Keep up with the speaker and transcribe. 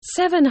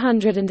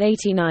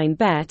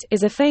789bet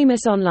is a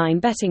famous online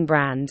betting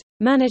brand,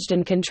 managed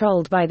and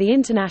controlled by the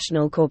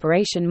international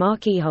corporation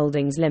Marquee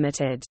Holdings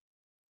Limited.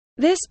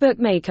 This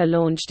bookmaker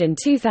launched in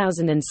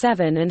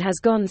 2007 and has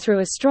gone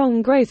through a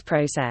strong growth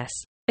process,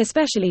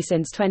 especially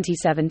since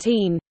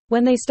 2017,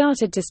 when they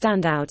started to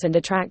stand out and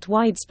attract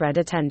widespread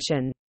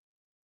attention.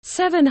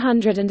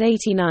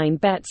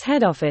 789bet's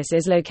head office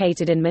is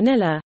located in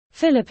Manila,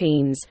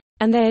 Philippines,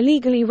 and they are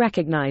legally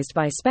recognized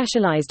by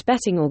specialized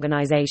betting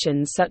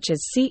organizations such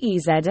as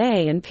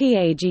CEZA and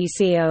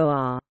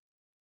PAGCOR.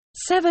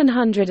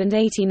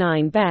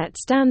 789bet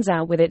stands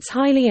out with its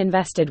highly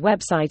invested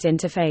website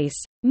interface,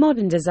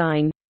 modern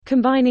design,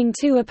 combining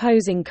two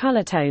opposing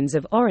color tones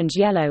of orange,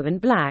 yellow and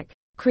black,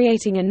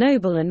 creating a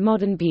noble and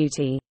modern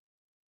beauty.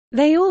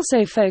 They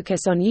also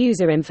focus on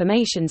user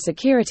information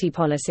security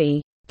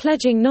policy,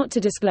 pledging not to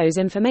disclose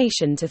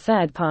information to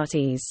third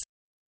parties.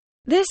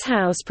 This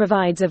house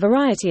provides a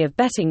variety of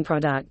betting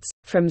products,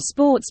 from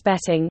sports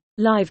betting,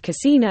 live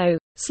casino,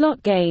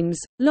 slot games,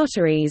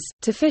 lotteries,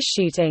 to fish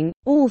shooting,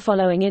 all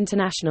following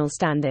international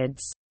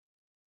standards.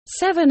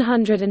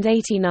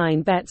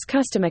 789bet's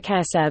customer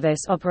care service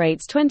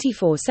operates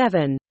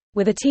 24/7,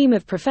 with a team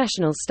of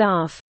professional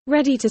staff,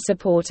 ready to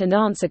support and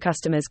answer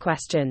customers'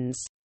 questions.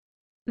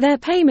 Their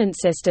payment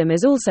system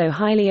is also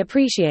highly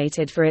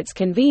appreciated for its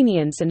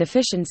convenience and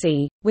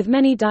efficiency, with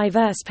many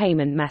diverse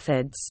payment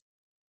methods.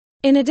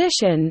 In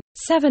addition,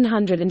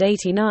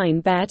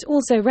 789bet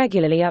also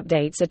regularly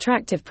updates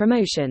attractive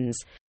promotions,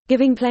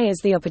 giving players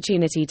the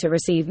opportunity to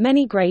receive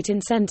many great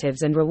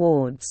incentives and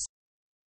rewards.